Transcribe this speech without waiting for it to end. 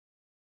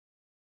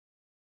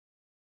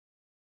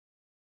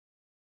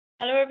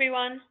Hello,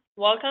 everyone.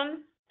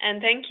 Welcome,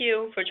 and thank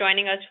you for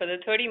joining us for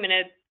the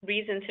 30-minute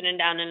BREEZE Incident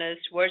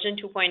Analyst version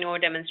 2.0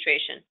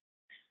 demonstration.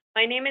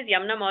 My name is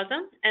Yamna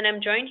Mausam, and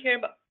I'm joined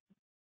here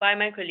by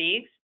my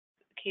colleagues,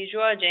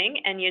 Kijua Jing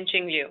and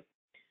Yinqing Liu.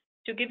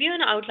 To give you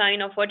an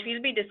outline of what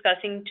we'll be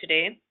discussing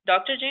today,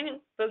 Dr. Jing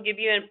will give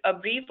you a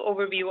brief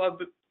overview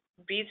of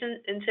BREEZE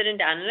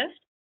Incident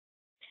Analyst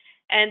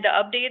and the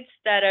updates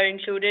that are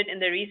included in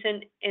the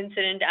recent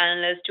Incident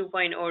Analyst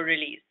 2.0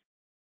 release.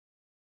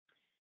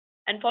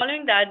 And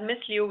following that, Ms.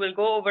 Liu will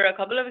go over a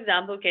couple of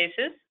example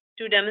cases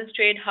to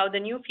demonstrate how the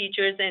new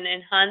features and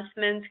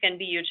enhancements can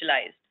be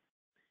utilized.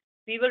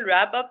 We will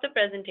wrap up the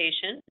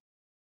presentation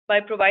by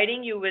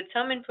providing you with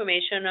some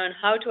information on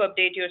how to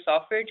update your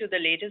software to the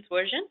latest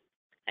version.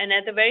 And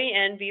at the very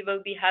end, we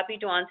will be happy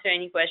to answer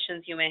any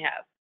questions you may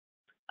have.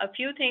 A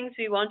few things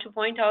we want to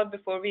point out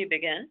before we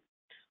begin.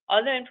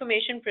 All the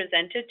information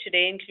presented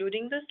today,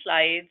 including the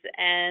slides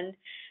and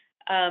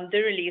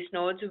the release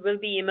notes, will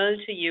be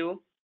emailed to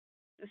you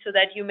so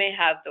that you may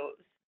have those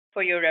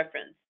for your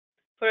reference.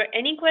 For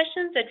any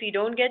questions that we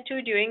don't get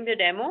to during the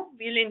demo,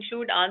 we'll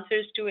include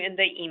answers to in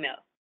the email.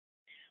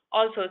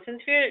 Also, since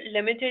we're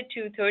limited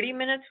to 30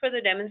 minutes for the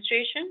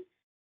demonstration,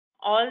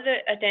 all the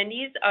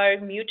attendees are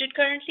muted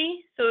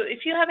currently. So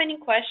if you have any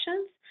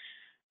questions,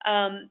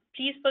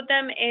 please put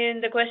them in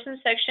the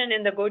questions section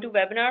in the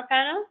GoToWebinar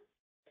panel.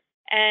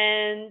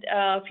 And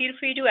feel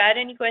free to add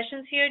any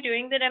questions here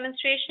during the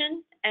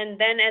demonstration.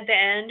 And then at the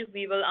end,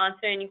 we will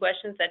answer any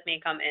questions that may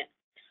come in.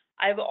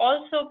 I've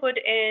also put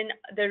in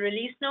the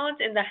release notes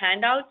in the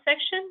handout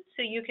section,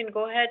 so you can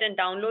go ahead and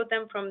download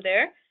them from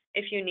there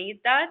if you need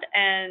that,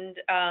 and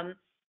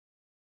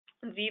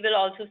we will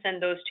also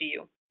send those to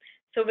you.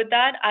 So with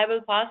that, I will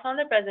pass on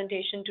the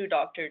presentation to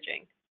Dr.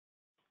 Jing.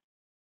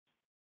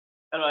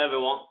 Hello,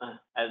 everyone.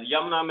 As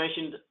Yamna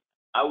mentioned,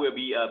 I will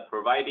be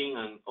providing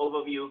an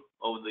overview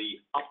of the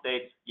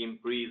updates in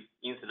BREEZE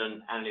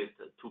Incident Analyst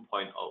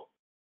 2.0.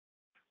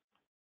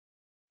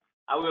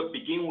 I will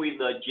begin with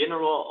a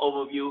general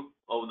overview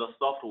of the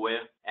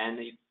software and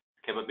its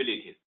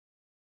capabilities.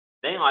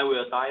 Then I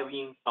will dive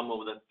in some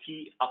of the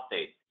key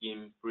updates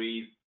in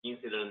BREEZE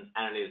Incident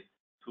Analyst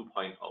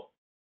 2.0.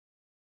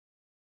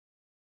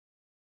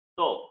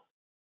 So,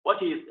 what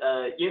is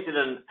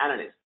Incident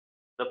Analyst?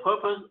 The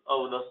purpose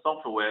of the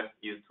software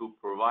is to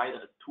provide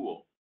a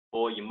tool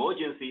for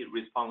emergency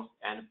response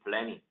and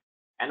planning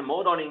and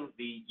modeling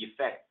the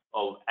effects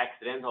of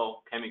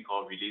accidental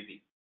chemical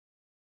releases.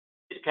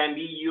 It can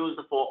be used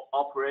for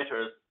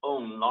operators'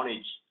 own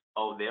knowledge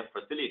of their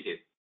facilities,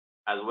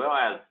 as well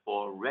as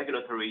for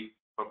regulatory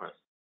purposes.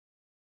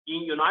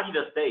 In United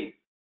States,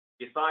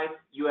 besides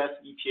US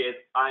EPA's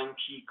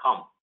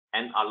INP-COMP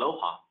and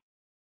Aloha,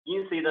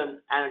 Incident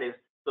Analyst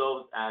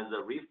serves as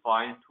a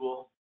refined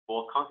tool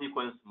for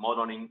consequence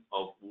modeling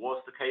of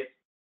worst case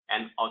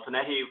and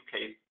alternative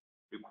case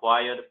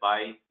required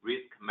by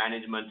risk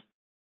management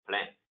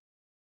plan.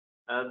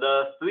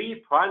 The three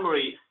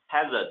primary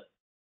hazards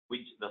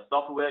which the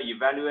software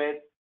evaluates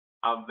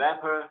are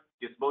vapor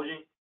dispersion,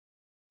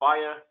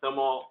 fire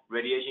thermal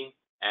radiation,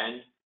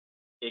 and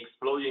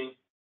explosion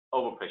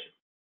overpressure.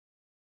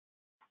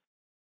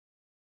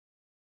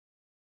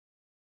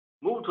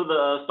 Move to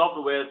the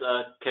software's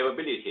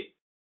capability.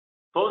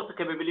 First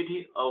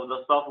capability of the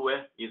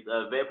software is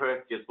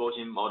vapor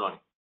dispersion modeling.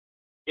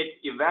 It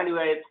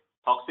evaluates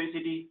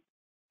toxicity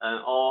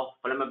or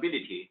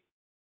flammability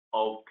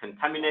of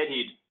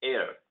contaminated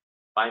air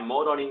by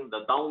modeling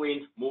the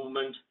downwind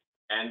movement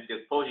and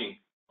dispersion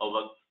of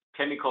a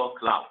chemical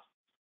cloud.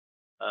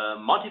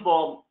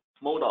 Multiple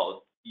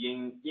models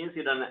in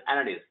Incident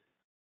Analyst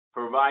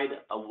provide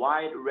a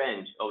wide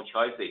range of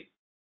choices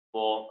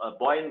for a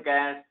buoyant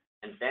gas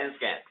and dense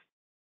gas,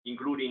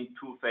 including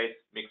two-phase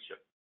mixture.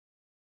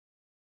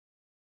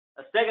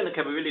 A second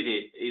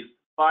capability is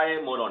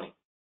fire modeling.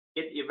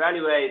 It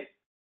evaluates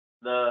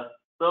the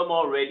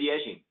thermal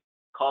radiation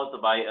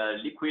caused by a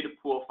liquid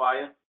pool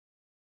fire,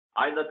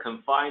 either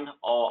confined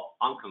or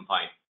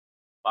unconfined,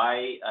 by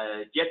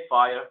a jet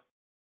fire,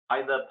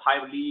 either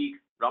pipe leak,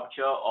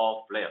 rupture,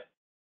 or flare,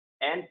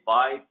 and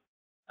by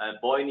a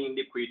boiling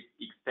liquid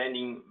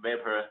extending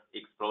vapor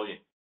explosion.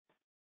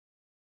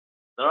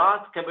 The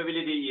last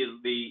capability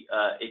is the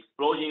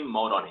explosion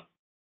modeling.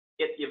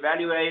 It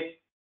evaluates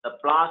the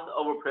blast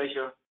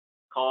overpressure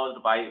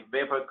caused by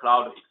vapor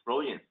cloud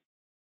explosions.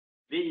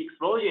 The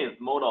explosions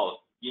models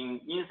in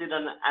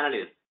Incident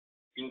Analyst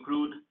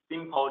include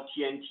simple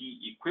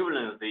TNT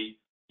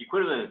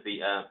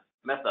equivalency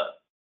method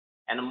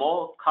and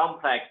more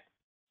complex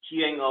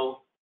TNO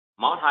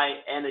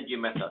multi-energy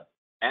method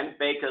and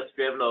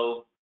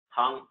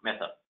Baker-Stravlo-Hahn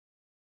method.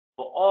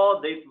 For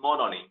all this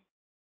modeling,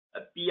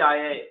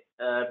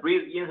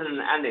 BREEZE Incident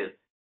Analyst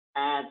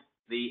adds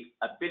the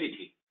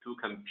ability to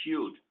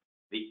compute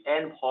the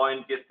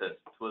endpoint distance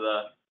to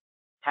the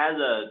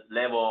hazard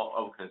level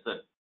of concern.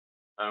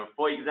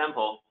 For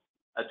example,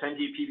 a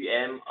 20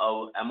 ppm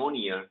of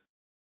ammonia,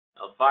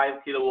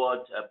 5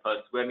 kilowatts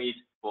per square meter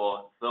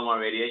for thermal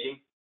radiation,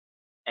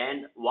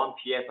 and 1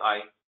 psi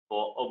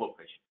for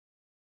overpressure.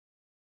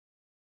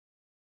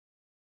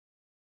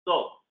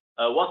 So,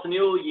 what's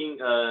new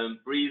in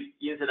BREEZE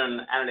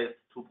Incident Analyst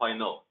 2.0?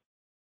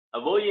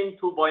 Version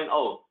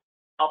 2.0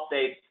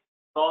 updates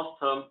source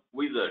term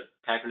wizard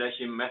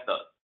calculation method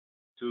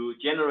to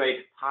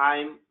generate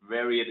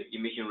time-varied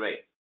emission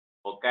rates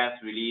for gas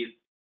release,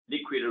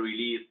 liquid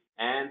release,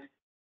 and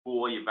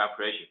pool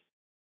evaporation.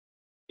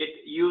 It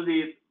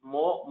uses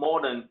more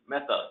modern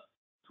methods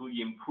to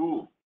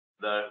improve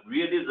the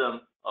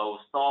realism of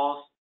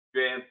source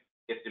strength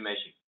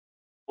estimation.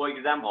 For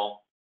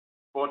example,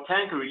 for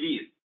tank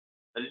release,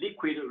 the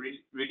liquid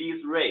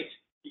release rate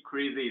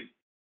decreases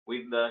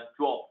with the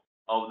drop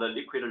of the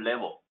liquid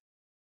level,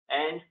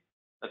 and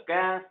the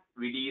gas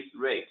release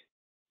rate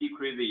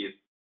decreases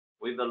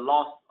with the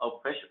loss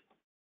of pressure.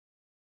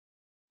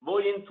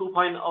 Version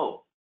 2.0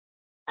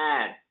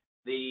 adds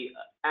the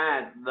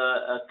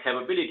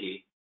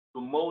capability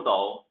to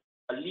model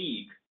a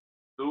leak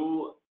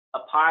through a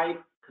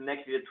pipe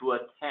connected to a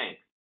tank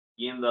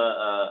in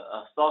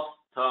the source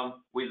term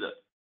wizard.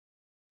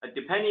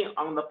 Depending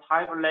on the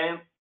pipe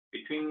length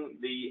between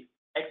the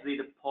exit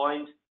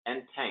point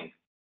and tank,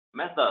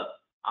 methods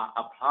are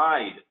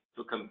applied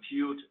to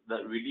compute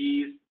the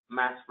release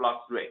mass flux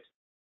rate.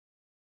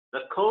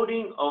 The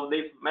coding of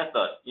this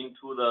method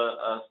into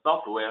the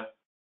software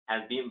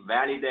has been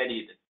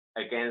validated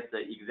against the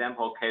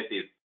example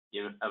cases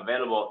in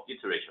available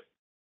literature.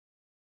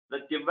 The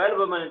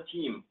development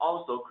team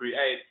also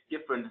creates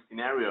different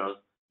scenarios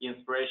in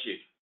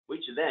spreadsheets,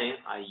 which then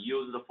are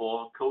used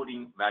for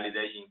coding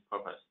validation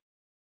purpose.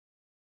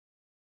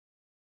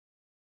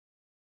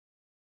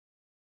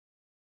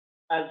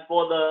 As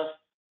for the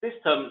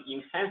system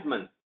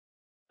enhancement,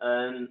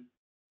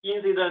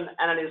 Incident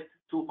Analyst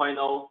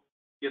 2.0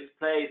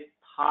 displays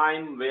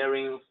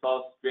time-varying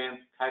source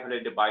strength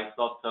calculated by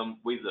source term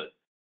wizard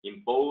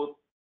in both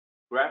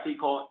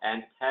graphical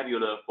and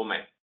tabular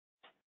formats.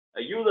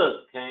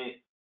 Users can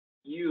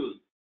use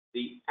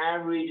the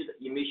averaged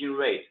emission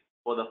rate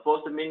for the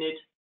first minute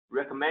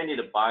recommended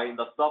by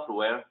the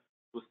software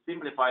to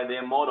simplify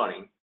their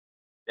modeling.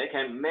 They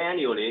can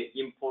manually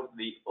import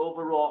the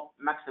overall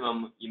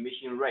maximum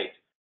emission rate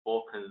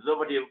for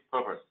conservative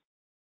purpose,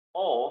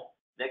 or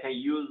they can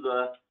use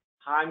the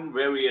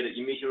time-varied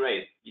emission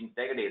rate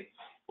integrated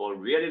for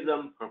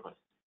realism purpose.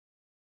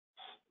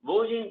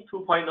 Version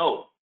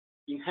 2.0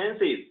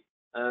 enhances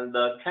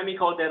the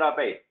chemical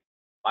database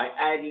by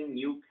adding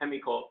new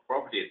chemical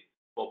properties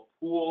for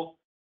pool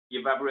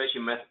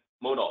evaporation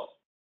models,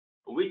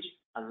 which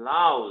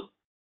allows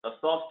the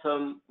source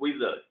term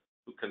wizard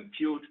to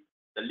compute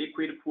the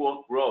liquid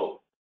pool growth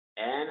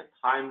and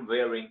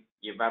time-varying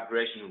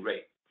evaporation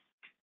rate.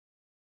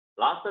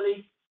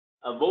 Lastly,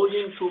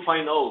 version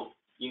 2.0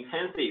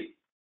 enhances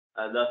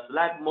the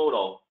slab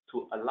model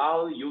to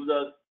allow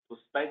users to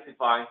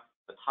specify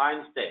the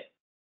time step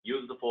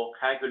used for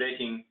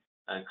calculating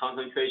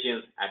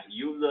concentrations at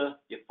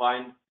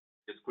user-defined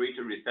discrete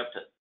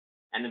receptors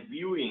and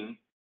viewing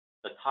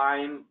the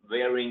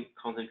time-varying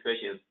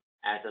concentrations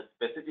at a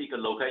specific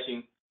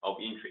location of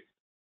interest.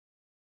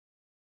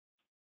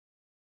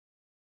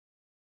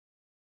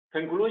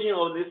 Conclusion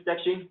of this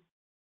section,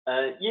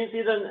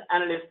 Incident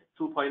Analyst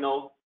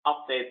 2.0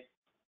 updates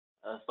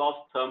source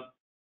term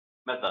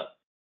methods.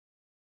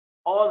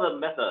 All the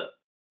methods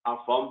are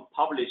from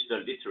published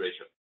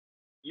literature.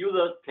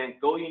 Users can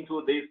go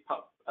into this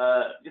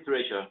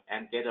literature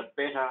and get a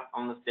better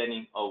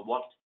understanding of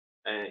what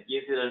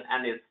Incident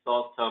Analyst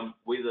source term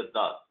wizard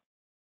does.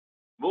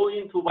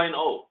 Version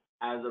 2.0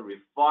 as a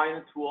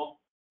refined tool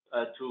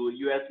to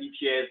US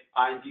EPA's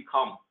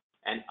INP-COM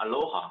and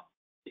Aloha.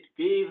 It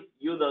gives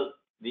users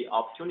the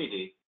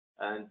opportunity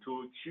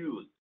to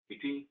choose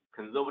between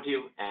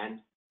conservative and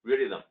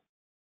realism.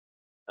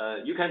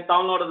 You can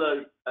download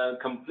the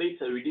complete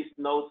release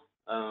notes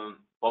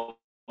for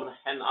the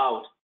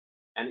handout,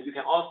 and you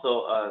can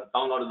also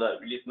download the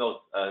release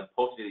notes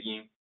posted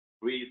in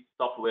BREEZE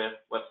software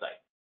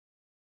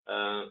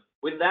website.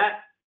 With that,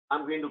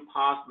 I'm going to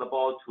pass the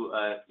ball to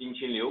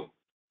Yingqing Liu,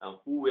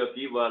 who will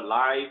give a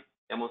live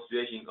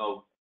demonstration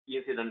of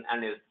Incident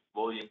Analyst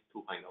version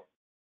 2.0.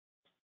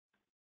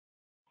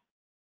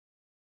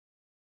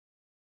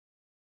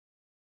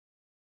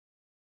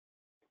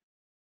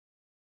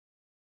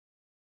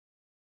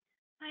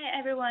 Hi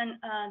everyone,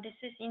 this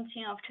is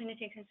Yingqing of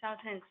Trinity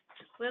Consultants.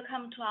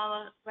 Welcome to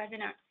our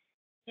webinar.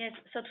 Yes,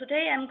 so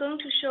today I'm going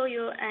to show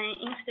you an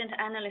incident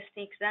analyst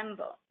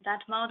example that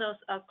models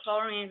a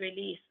chlorine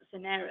release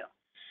scenario.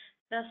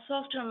 The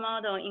software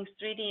model in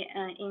 3D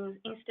in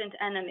Incident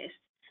Analyst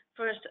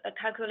first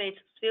calculates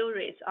spill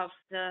rates of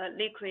the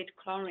liquid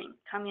chlorine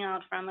coming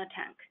out from a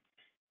tank,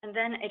 and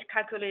then it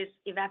calculates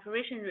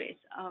evaporation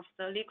rates of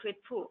the liquid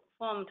pool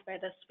formed by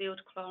the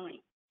spilled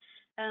chlorine.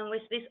 And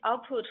with this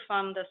output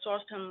from the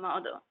source term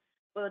model,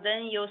 we'll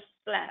then use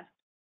SLAB,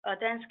 a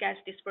dense gas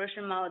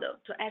dispersion model,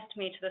 to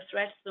estimate the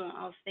threat zone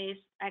of this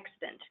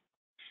accident.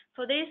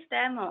 For this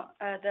demo,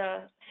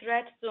 the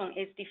threat zone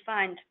is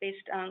defined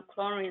based on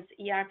chlorine's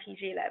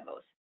ERPG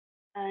levels.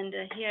 And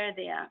here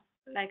they are,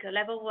 like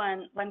level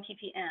 1, 1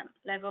 ppm,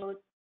 level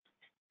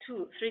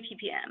 2, 3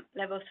 ppm,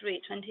 level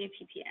 3, 20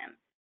 ppm.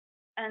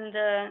 And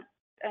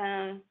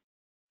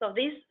so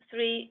these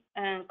three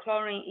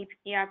chlorine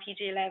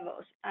ERPG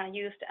levels are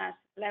used as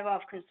level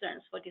of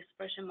concerns for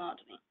dispersion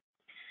modeling.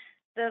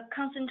 The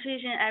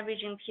concentration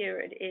averaging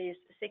period is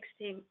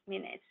 60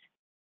 minutes.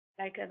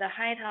 Like the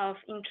height of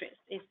interest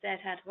is set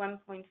at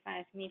 1.5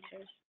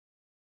 meters.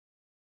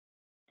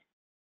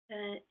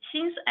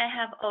 Since I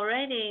have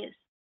already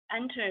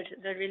entered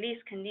the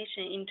release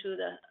condition into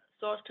the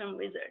source term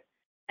wizard,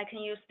 I can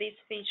use this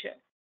feature,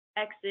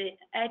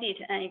 edit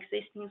an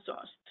existing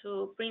source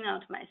to bring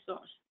out my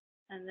source.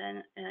 And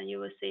then you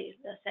will see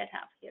the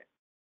setup here.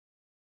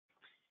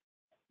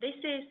 This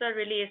is the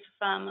release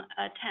from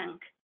a tank.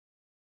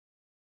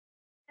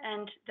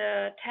 And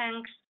the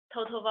tank's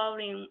total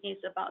volume is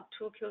about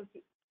 2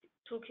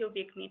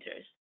 cubic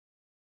meters.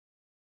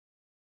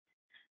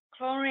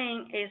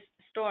 Chlorine is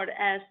stored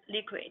as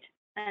liquid,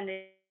 and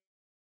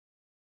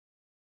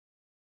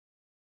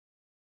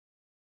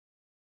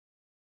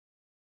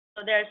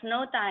so there's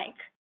no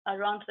dike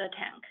around the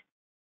tank.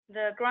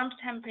 The ground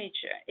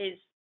temperature is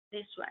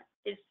this one.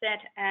 It's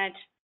set at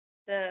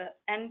the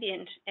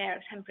ambient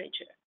air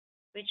temperature,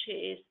 which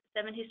is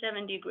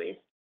 77 degrees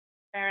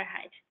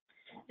Fahrenheit.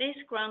 This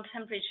ground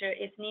temperature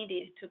is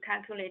needed to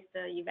calculate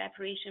the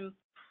evaporation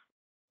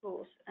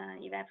pool's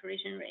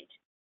evaporation rate.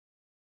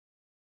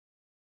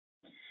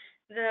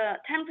 The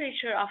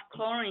temperature of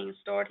chlorine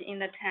stored in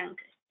the tank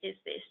is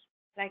this,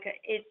 like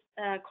it's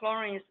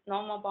chlorine's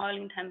normal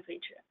boiling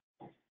temperature.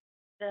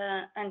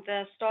 And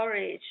the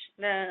storage,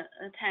 the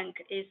tank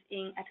is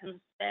in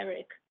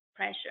atmospheric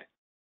pressure.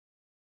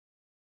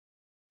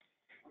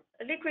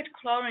 Liquid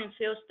chlorine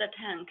fills the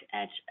tank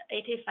at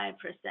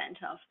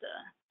 85% of the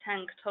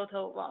tank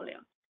total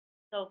volume.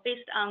 So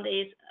based on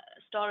this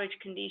storage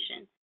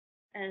condition,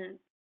 the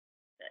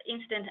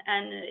incident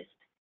analyst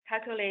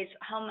calculates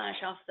how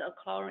much of the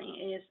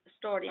chlorine is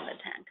stored in the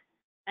tank.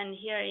 And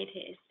here it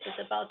is. It's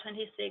about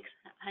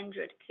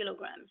 2,600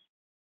 kilograms.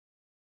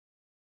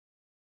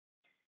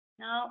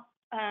 Now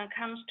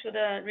comes to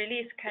the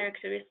release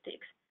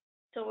characteristics.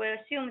 So we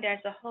assume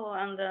there's a hole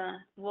on the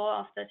wall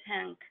of the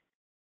tank.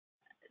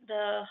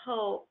 The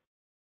hole,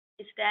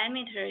 its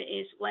diameter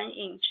is 1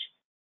 inch,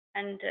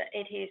 and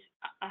it is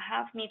a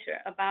half meter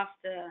above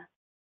the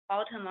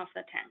bottom of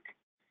the tank.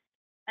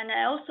 And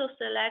I also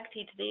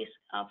selected this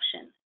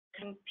option,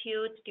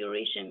 compute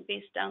duration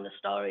based on the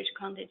storage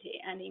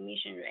quantity and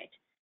emission rate.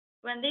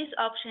 When this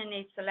option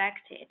is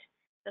selected,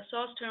 the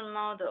source term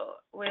model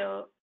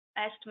will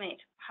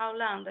estimate how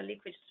long the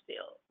liquid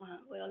spill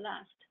will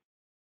last.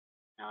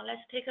 Now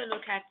let's take a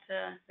look at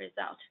the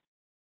result.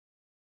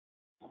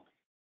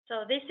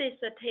 So this is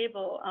the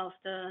table of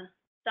the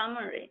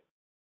summary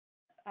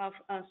of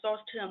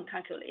source term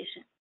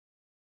calculation.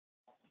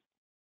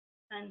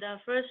 And the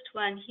first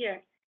one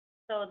here,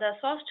 so the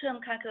source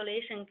term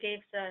calculation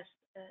gives us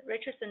the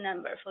Richardson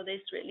number for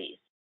this release.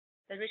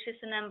 The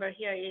Richardson number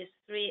here is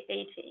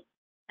 380,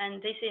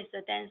 and this is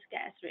the dense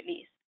gas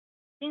release.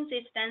 Since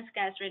it's dense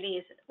gas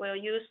release, we'll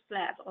use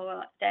SLAB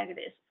or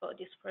DAGDIS for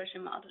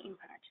dispersion modeling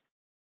part.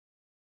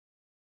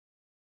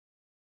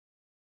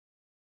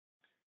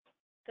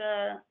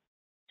 The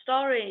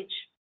storage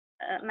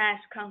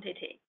mass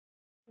quantity,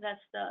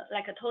 that's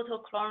like a total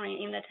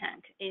chlorine in the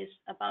tank, is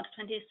about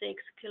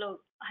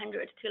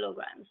 2,600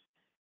 kilograms.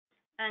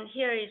 And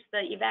here is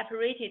the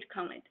evaporated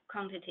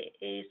quantity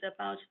is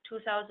about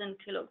 2,000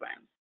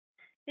 kilograms.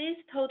 This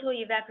total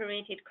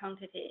evaporated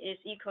quantity is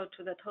equal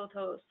to the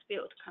total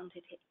spilled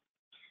quantity,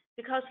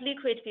 because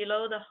liquid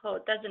below the hole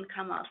doesn't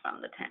come out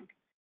from the tank.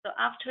 So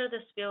after the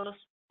spill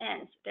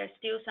ends, there's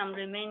still some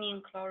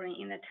remaining chlorine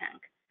in the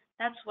tank.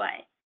 That's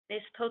why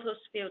this total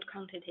spilled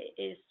quantity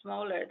is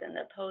smaller than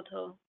the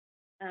total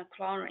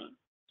chlorine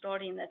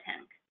stored in the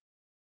tank.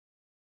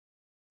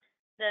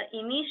 The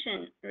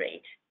emission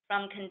rate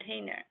from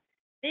container.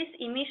 This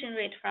emission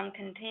rate from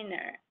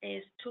container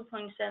is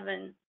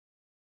 2.72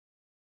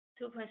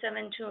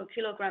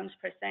 kilograms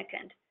per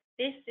second.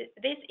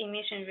 This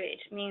emission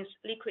rate means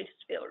liquid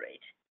spill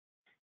rate.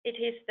 It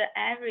is the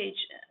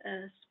average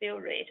spill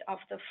rate of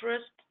the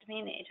first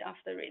minute of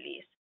the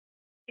release.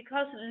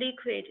 Because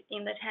liquid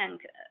in the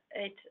tank,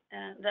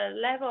 the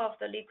level of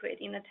the liquid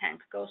in the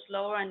tank goes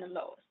lower and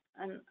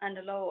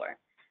lower.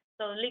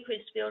 So the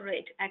liquid spill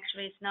rate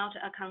actually is not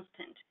a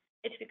constant.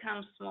 It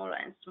becomes smaller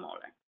and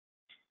smaller.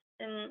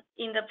 And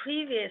in the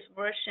previous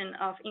version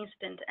of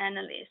Incident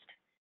Analyst,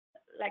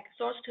 like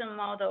source term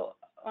model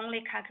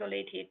only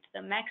calculated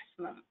the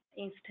maximum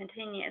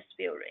instantaneous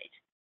spill rate.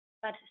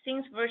 But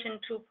since version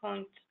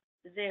 2.0,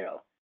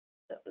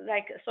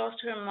 like source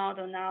term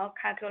model now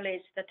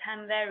calculates the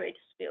time varied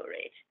spill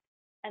rate.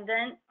 And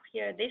then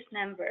here, this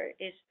number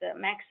is the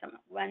maximum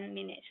 1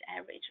 minute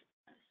average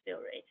spill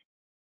rate.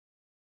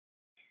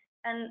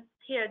 And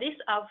here, this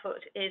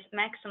output is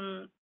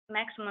maximum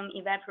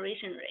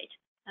evaporation rate,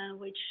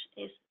 which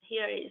is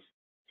here is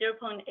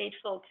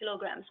 0.84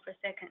 kilograms per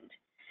second.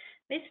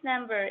 This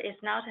number is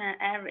not an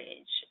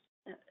average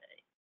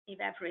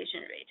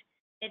evaporation rate.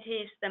 It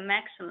is the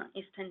maximum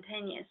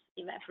instantaneous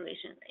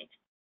evaporation rate.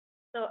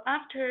 So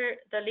after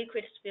the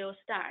liquid spill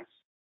starts,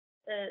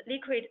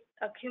 liquid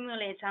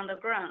accumulates on the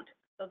ground,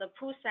 so the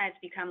pool size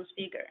becomes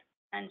bigger,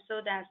 and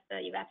so does the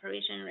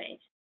evaporation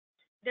rate.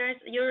 There is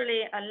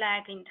usually a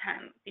lag in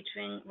time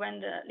between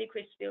when the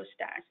liquid spill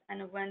starts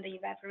and when the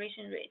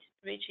evaporation rate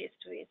reaches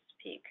to its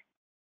peak.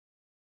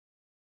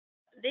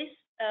 This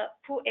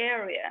pool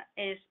area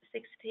is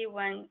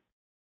 61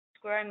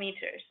 square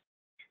meters.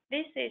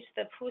 This is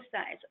the pool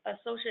size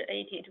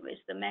associated with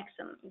the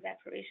maximum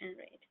evaporation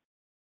rate.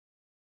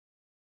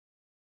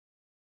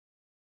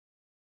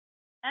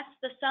 That's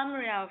the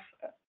summary of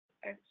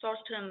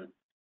source term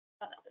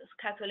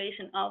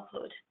calculation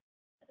output.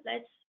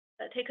 Let's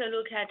take a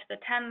look at the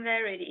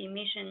time-varied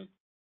emission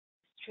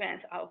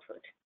strength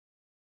output.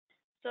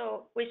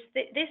 So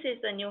this is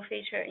a new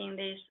feature in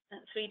this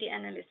 3D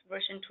Analyst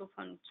version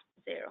 2.0.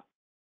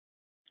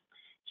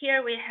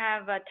 Here we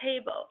have a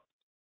table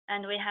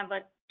and we have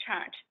a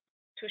chart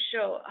to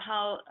show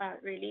how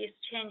release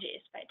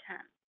changes by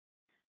time.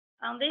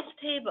 On this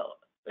table,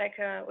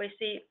 we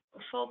see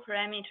 4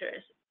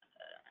 parameters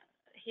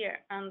here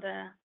on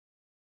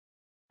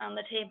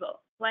the table.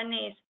 One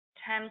is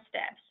time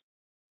steps,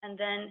 and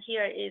then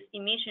here is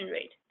emission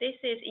rate. This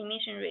is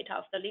emission rate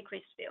of the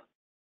liquid spill,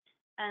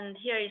 and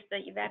here is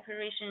the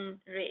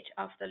evaporation rate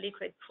of the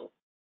liquid pool,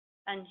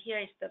 and here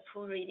is the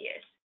pool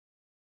radius.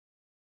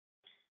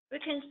 We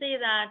can see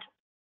that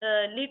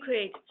the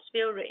liquid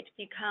spill rate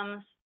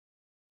becomes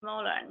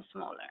smaller and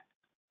smaller,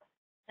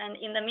 and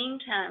in the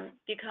meantime,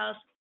 because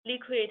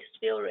liquid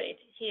spill rate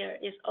here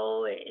is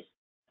always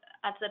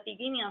at the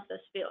beginning of the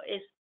spill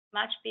is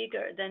much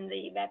bigger than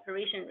the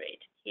evaporation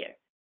rate here.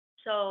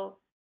 So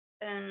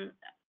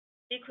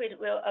liquid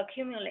will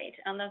accumulate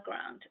on the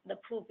ground. The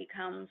pool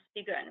becomes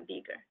bigger and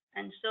bigger,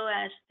 and so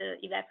as the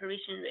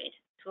evaporation rate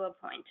to a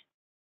point.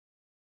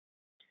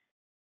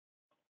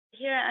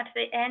 Here at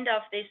the end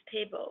of this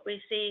table, we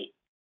see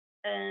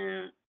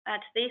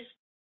at this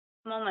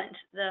moment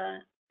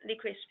the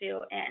liquid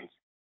spill ends.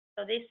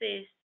 So this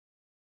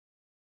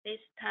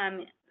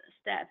time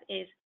step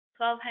is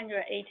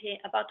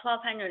about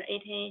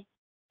 1280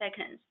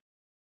 seconds.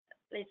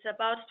 It's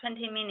about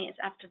 20 minutes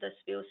after the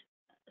spill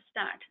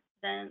start,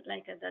 then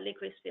the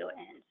liquid spill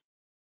ends.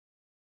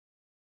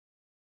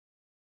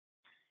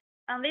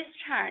 On this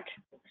chart,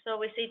 so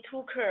we see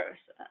 2 curves.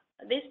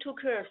 These 2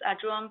 curves are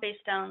drawn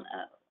based on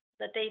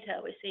the data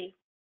we see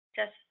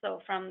just so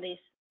from this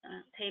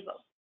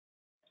table.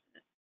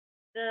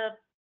 The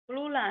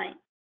blue line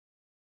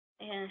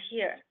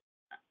here,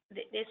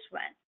 this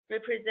one,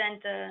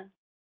 represents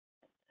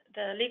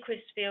the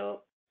liquid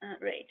spill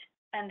rate,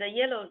 and the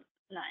yellow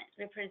line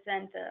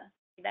represents the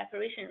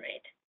evaporation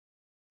rate.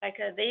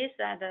 These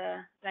are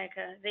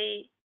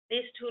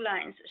these 2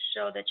 lines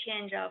show the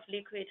change of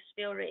liquid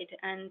spill rate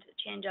and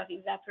change of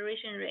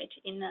evaporation rate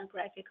in a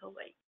graphical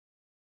way.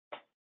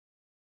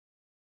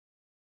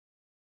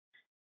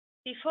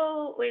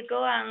 Before we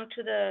go on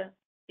to the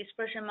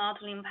dispersion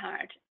modeling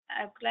part,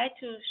 I'd like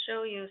to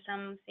show you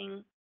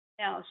something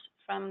else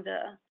from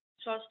the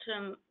source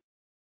term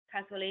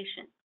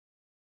calculation.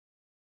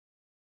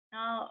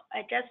 Now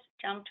I just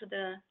jump to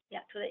the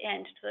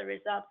end, to the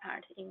result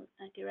part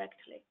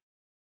directly.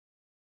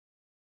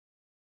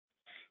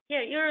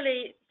 Here,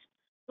 usually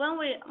when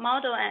we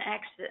model an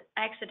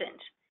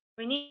accident,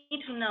 we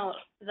need to know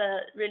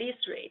the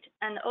release rate,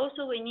 and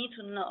also we need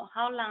to know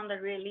how long the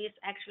release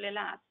actually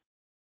lasts.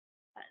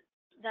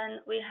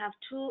 Then we have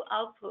 2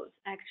 outputs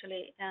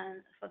actually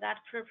for that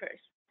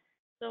purpose.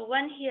 So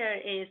one here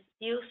is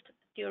used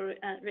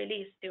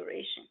release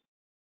duration.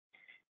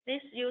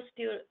 This used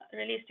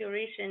release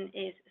duration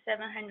is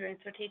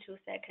 732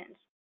 seconds.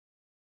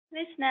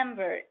 This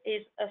number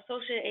is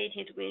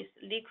associated with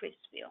liquid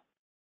spill,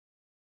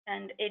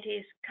 and it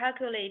is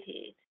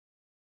calculated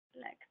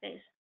like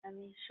this. Let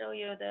me show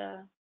you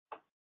the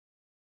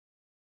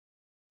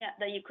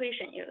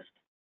equation used.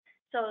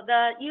 So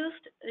the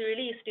used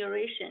release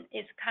duration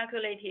is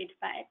calculated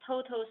by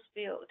total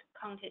spilled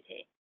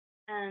quantity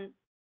and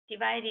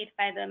divided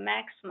by the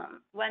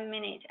maximum 1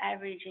 minute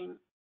averaging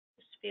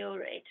spill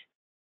rate.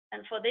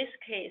 And for this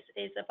case,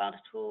 it's about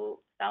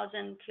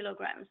 2,000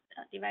 kilograms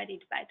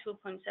divided by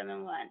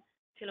 2.71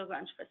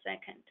 kilograms per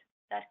second.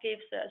 That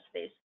gives us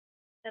this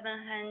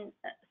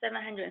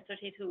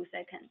 732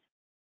 seconds.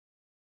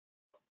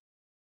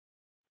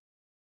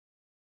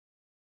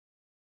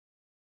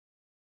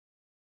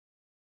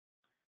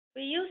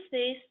 We use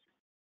this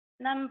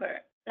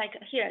number,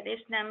 here,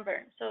 this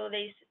number. So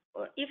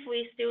if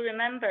we still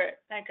remember,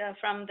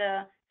 from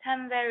the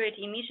time-varied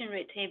emission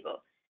rate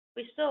table,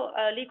 we saw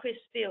a liquid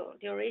spill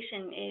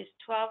duration is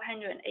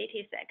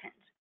 1280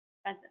 seconds,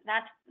 but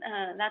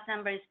that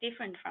number is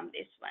different from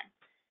this one.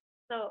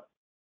 So,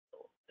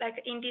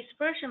 in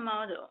dispersion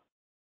model,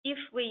 if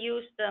we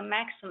use the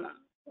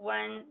maximum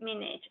 1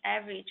 minute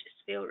average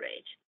spill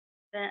rate,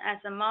 then as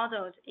a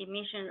modeled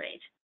emission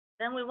rate,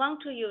 then we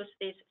want to use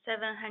this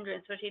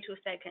 732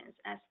 seconds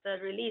as the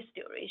release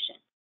duration,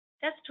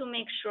 just to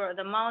make sure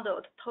the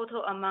modeled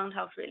total amount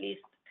of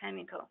released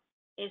chemical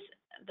is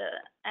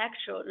the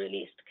actual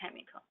released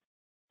chemical.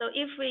 So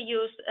if we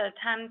use a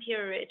time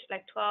period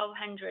like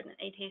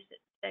 1280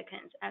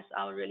 seconds as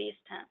our release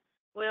time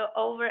will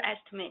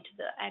overestimate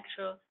the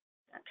actual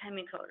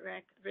chemical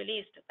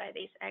released by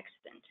this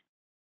accident.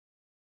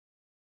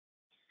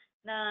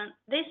 Now,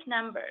 this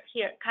number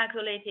here,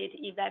 calculated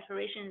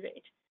evaporation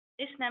rate,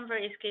 this number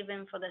is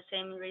given for the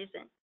same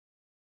reason.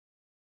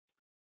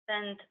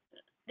 And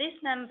this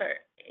number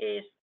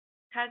is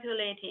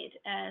calculated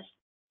as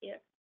here,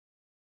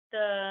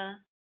 the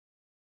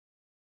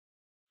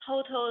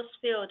total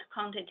spilled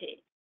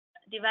quantity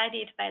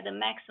divided by the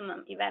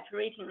maximum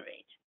evaporating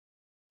rate.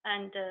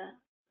 And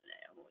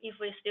if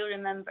we still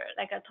remember,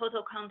 like a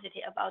total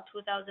quantity about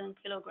 2,000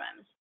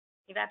 kilograms,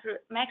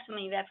 maximum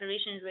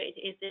evaporation rate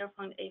is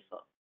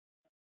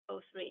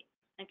 0.8403,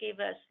 and give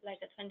us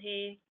like a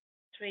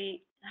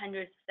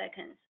 2,300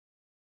 seconds.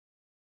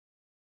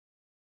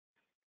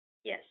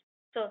 Yes,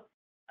 so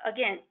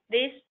again,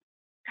 this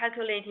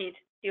calculated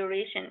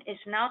duration is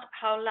not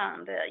how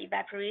long the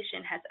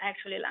evaporation has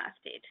actually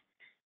lasted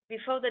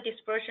before the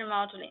dispersion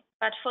modeling,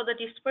 but for the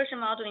dispersion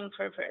modeling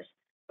purpose,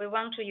 we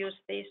want to use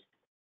this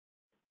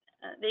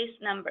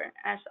number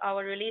as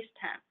our release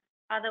time.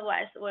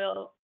 Otherwise,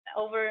 we'll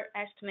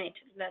overestimate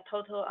the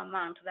total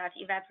amount that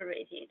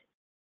evaporated.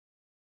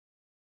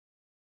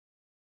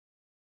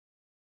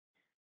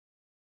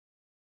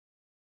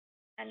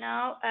 And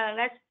now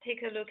let's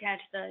take a look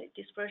at the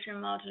dispersion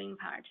modeling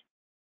part.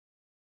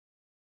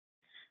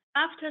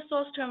 After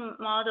source term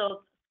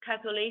model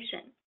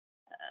calculation,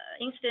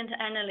 Incident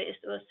Analyst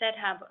will set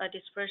up a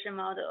dispersion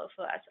model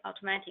for us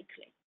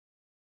automatically.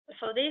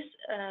 For this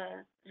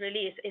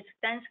release, it's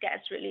dense gas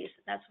release.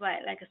 That's why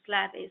like a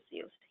slab is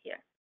used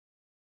here.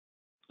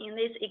 In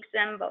this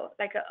example,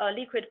 like a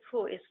liquid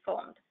pool is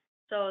formed.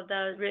 So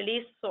the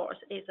release source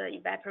is an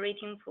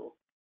evaporating pool.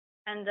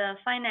 And the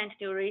finite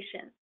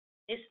duration,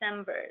 this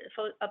number,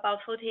 for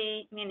about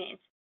 40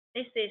 minutes,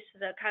 this is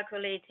the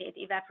calculated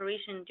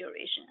evaporation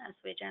duration, as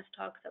we just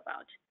talked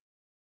about.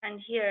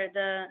 And here,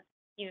 the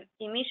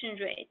emission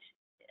rate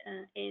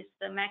is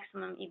the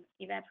maximum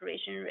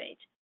evaporation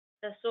rate.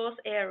 The source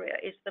area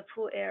is the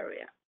pool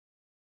area.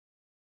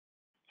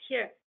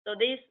 Here, so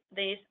this,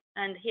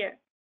 and here,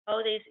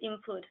 all these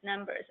input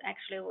numbers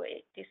actually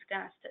we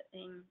discussed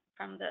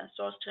from the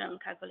source term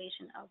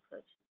calculation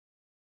output.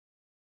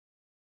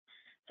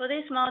 For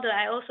this model,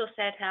 I also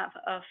set up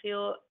a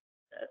few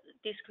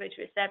discrete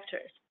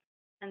receptors,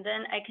 and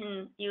then I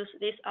can use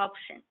this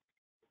option,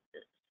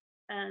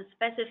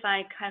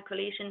 specify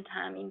calculation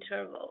time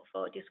interval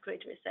for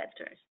discrete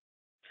receptors.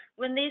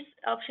 When this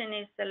option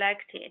is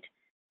selected,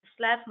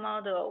 slab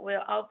model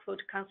will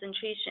output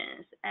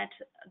concentrations at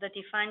the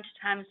defined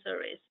time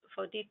series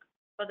for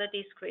the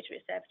discrete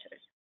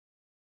receptors.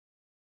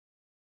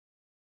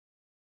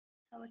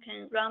 So we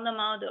can run the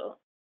model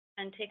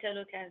and take a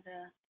look at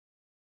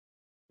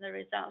the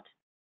result.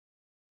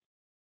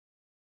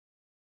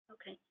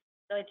 Okay,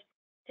 so it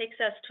takes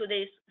us to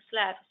this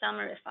slab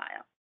summary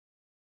file.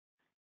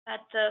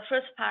 At the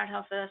first part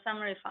of the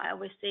summary file,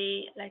 we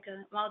see like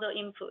a model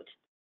input,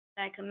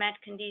 like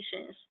met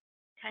conditions,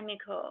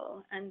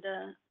 chemical and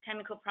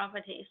chemical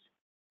properties,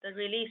 the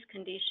release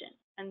condition,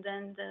 and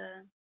then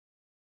the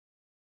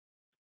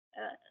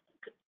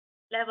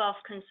level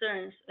of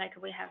concerns like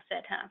we have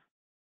set up.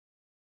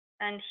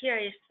 And here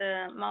is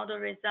the model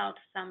result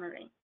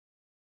summary.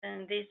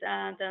 And these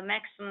are the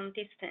maximum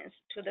distance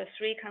to the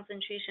 3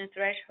 concentration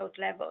threshold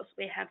levels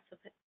we have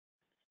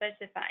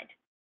specified.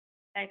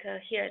 Like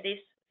here, this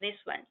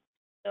one.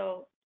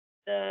 So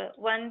the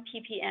 1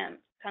 ppm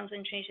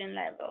concentration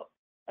level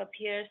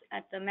appears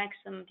at the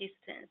maximum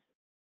distance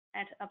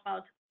at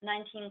about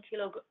 19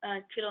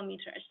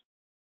 kilometers,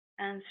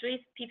 and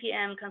 3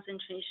 ppm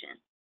concentration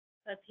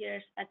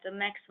appears at the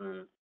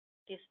maximum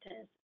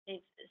distance,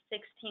 it's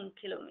 16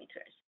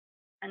 kilometers.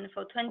 And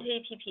for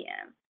 20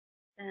 ppm,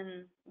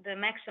 the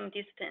maximum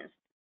distance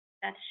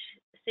that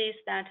says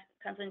that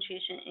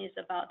concentration is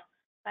about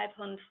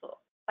 5.4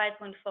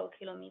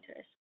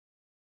 kilometers.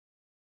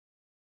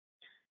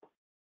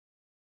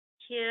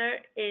 Here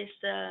is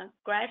a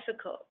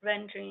graphical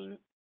rendering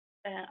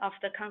of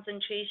the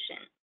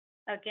concentration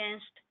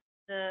against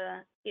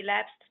the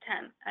elapsed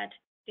time at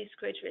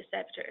discrete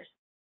receptors.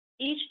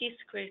 Each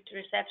discrete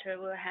receptor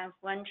will have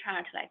one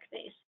chart like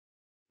this.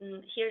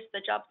 Here's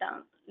the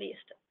drop-down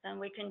list, and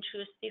we can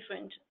choose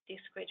different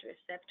discrete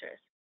receptors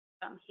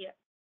from here.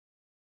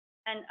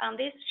 And on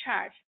this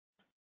chart,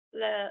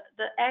 the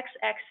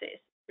x-axis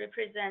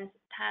represents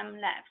time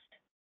lapsed,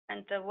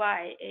 and the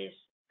y is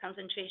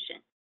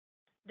concentration.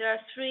 There are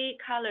 3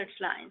 colored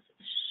lines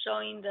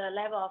showing the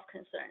level of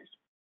concerns.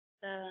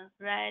 The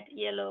red,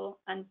 yellow,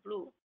 and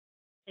blue.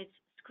 It's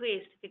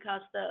squeezed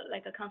because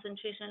the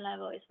concentration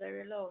level is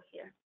very low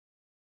here.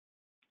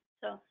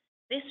 So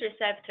this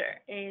receptor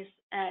is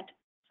at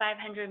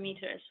 500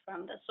 meters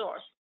from the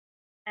source,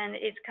 and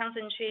its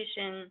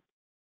concentration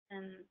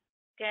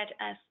get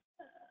as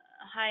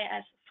high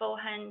as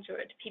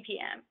 400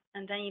 ppm,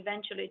 and then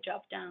eventually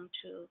drop down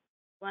to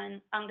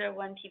under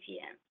 1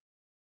 ppm.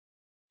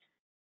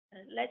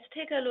 Let's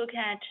take a look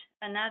at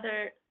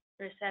another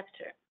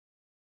receptor.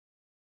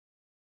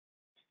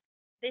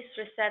 this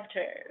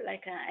receptor,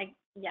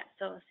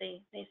 so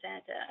say they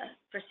said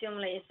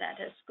presumably it's at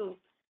a school,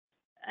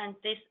 and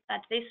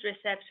at this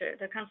receptor,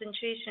 the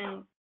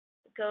concentration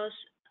goes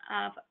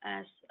up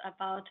as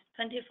about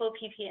 24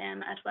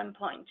 ppm at one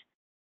point,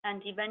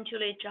 and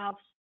eventually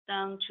drops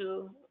down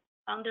to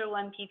under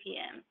 1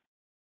 ppm.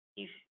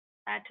 If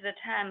at the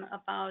time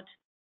about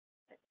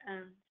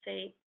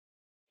say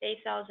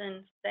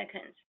 8,000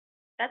 seconds,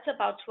 that's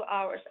about 2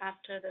 hours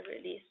after the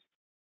release.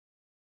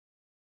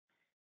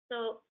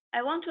 So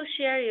I want to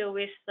share you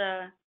with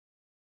the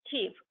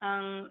tip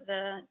on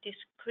the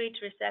discrete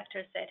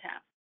receptor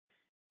setup.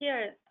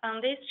 Here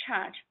on this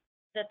chart,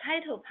 the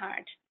title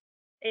part,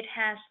 it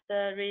has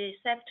the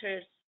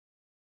receptor's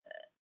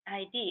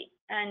ID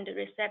and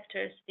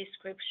receptor's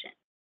description.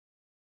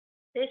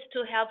 This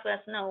to help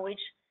us know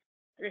which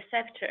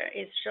receptor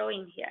is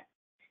showing here.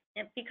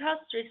 And because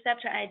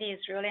receptor ID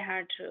is really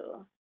hard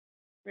to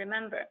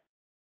remember,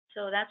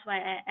 so that's why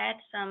I add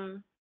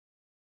some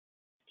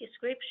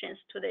descriptions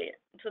to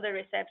the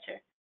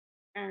receptor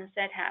and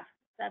setup.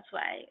 That's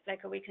why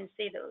we can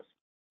see those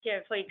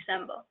here. For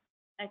example,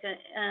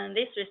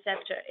 this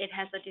receptor, it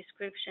has a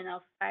description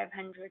of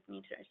 500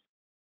 meters.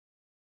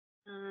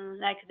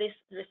 Like this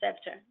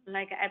receptor,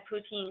 I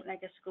put in a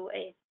school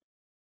A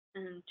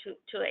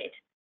to it.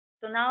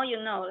 So now you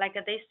know,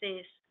 this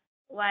is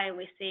why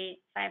we see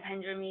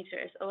 500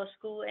 meters or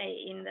school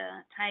A in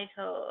the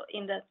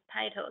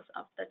titles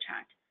of the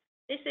chart.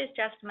 This is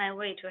just my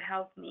way to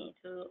help me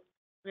to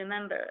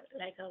remember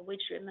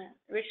which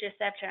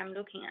receptor I'm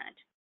looking at.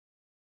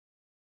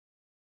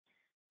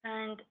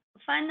 And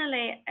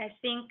finally, I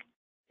think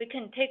we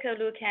can take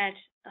a look at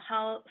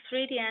how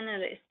 3D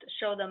analysts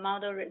show the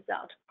model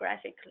result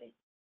graphically.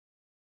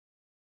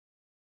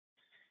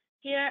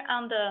 Here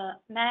on the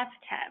map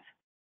tab,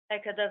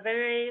 the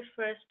very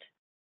first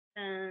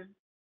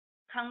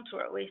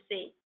contour we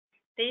see,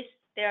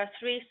 there are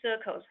 3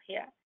 circles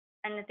here,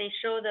 and they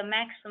show the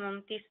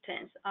maximum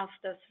distance of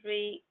the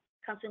 3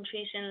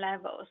 concentration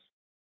levels.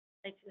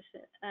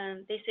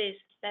 This is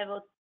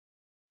level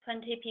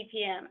 20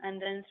 ppm,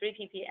 and then 3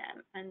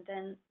 ppm, and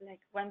then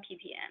 1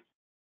 ppm.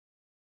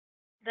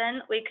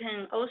 Then we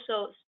can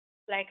also,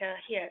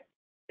 here,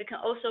 we can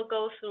also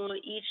go through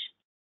each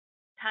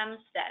time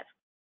step,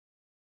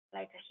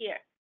 here,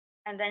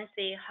 and then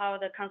see how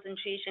the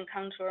concentration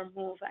contour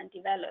move and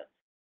develop.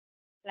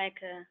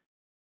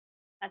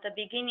 At the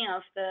beginning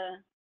of the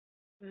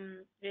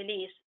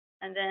release,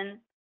 and then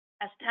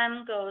as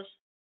time goes,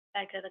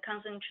 the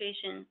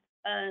concentration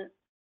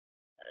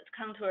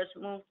contours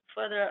move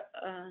further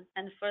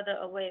and further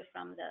away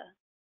from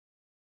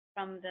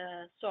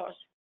the source,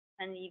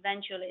 and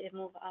eventually it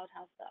move out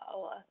of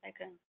our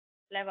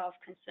level of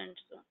concern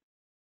zone.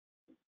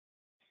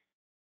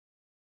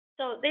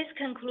 So this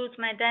concludes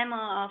my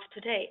demo of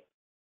today.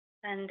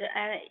 And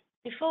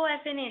before I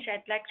finish,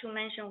 I'd like to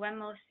mention one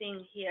more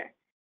thing here.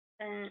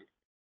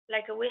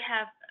 We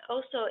have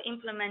also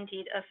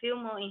implemented a few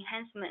more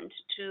enhancements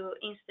to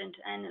Incident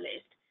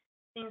Analyst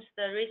since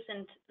the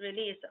recent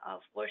release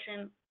of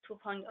version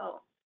 2.0.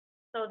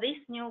 So this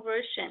new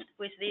version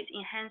with this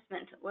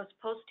enhancement was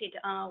posted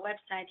on our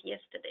website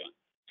yesterday.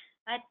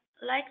 I'd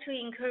like to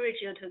encourage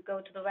you to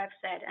go to the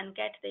website and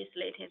get this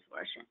latest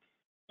version.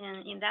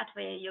 And in that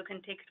way, you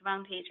can take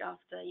advantage of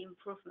the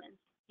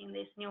improvements in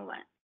this new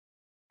one.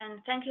 And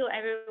thank you,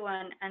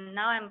 everyone. And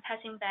now I'm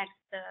passing back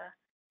the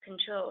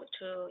control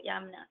to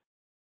Yamna.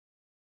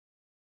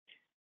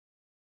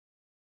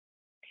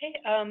 Okay,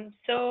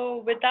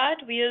 so with that,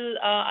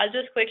 I'll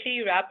just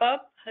quickly wrap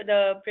up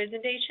the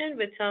presentation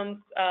with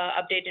some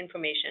update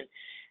information.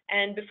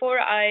 And before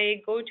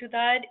I go to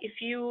that, if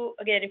you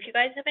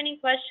guys have any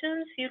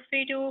questions, feel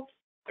free to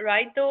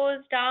write those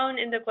down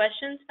in the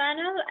questions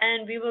panel,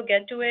 and we will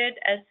get to it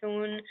as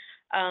soon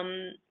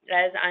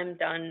as I'm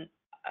done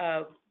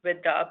with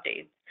the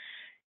updates.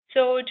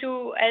 So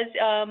as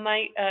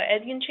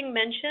Yinqing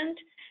mentioned,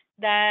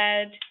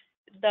 that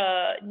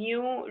the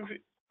new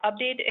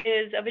update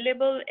is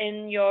available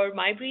in your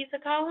MyBreeze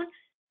account.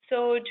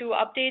 So to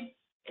update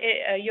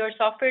your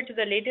software to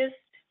the latest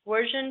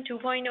version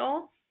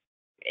 2.0,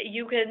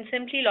 you can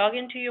simply log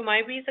into your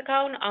MyBreeze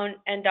account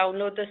and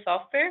download the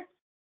software.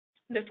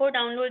 Before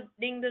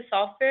downloading the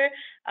software,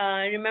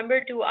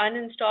 remember to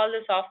uninstall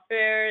the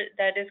software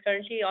that is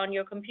currently on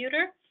your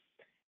computer.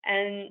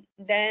 And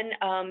then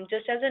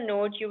just as a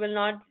note, you will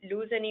not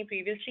lose any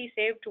previously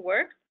saved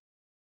work.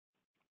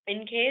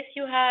 In case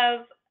you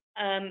have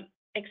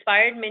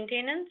expired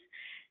maintenance,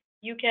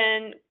 you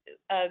can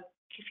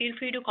feel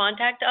free to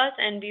contact us,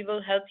 and we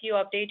will help you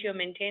update your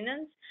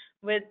maintenance.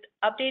 With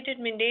updated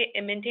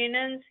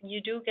maintenance,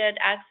 you do get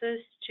access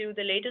to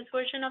the latest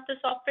version of the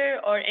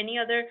software or any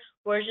other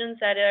versions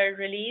that are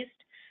released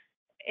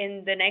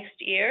in the next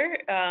year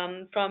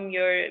from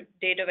your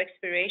date of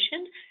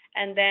expiration.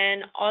 And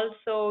then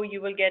also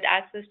you will get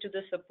access to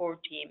the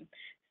support team.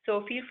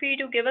 So feel free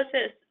to give us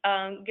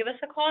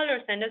a call or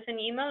send us an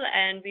email,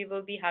 and we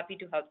will be happy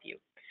to help you.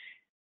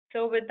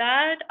 So with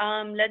that,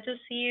 let's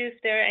just see if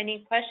there are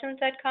any questions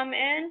that come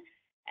in.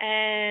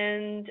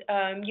 And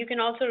you can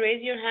also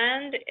raise your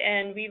hand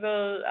and we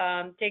will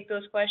take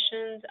those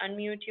questions,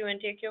 unmute you and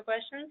take your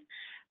questions.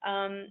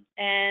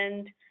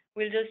 And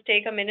we'll just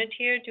take a minute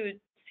here to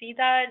see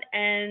that.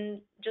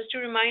 And just to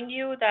remind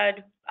you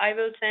that I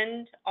will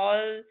send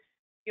all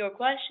your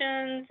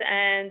questions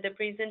and the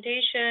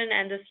presentation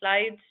and the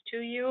slides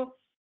to you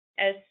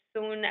as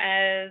soon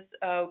as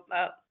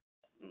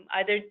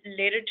either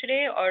later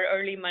today or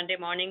early Monday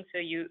morning, so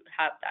you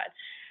have that.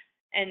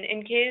 And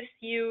in case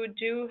you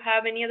do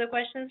have any other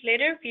questions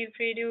later, feel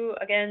free to,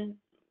 again,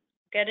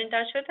 get in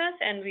touch with us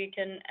and we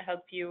can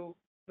help you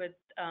with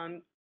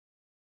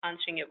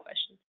answering your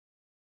questions.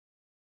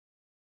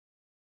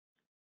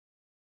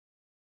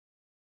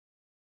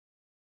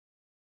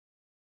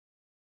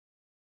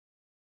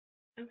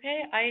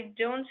 Okay, I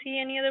don't see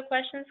any other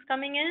questions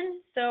coming in,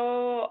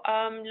 so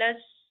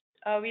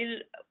we'll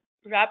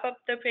wrap up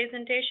the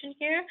presentation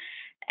here.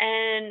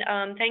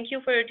 And thank you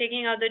for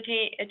taking out the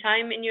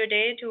time in your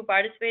day to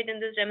participate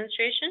in this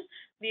demonstration.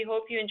 We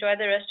hope you enjoy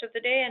the rest of the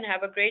day and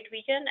have a great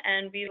weekend,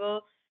 and we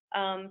will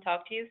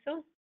talk to you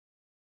soon.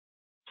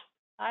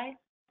 Bye.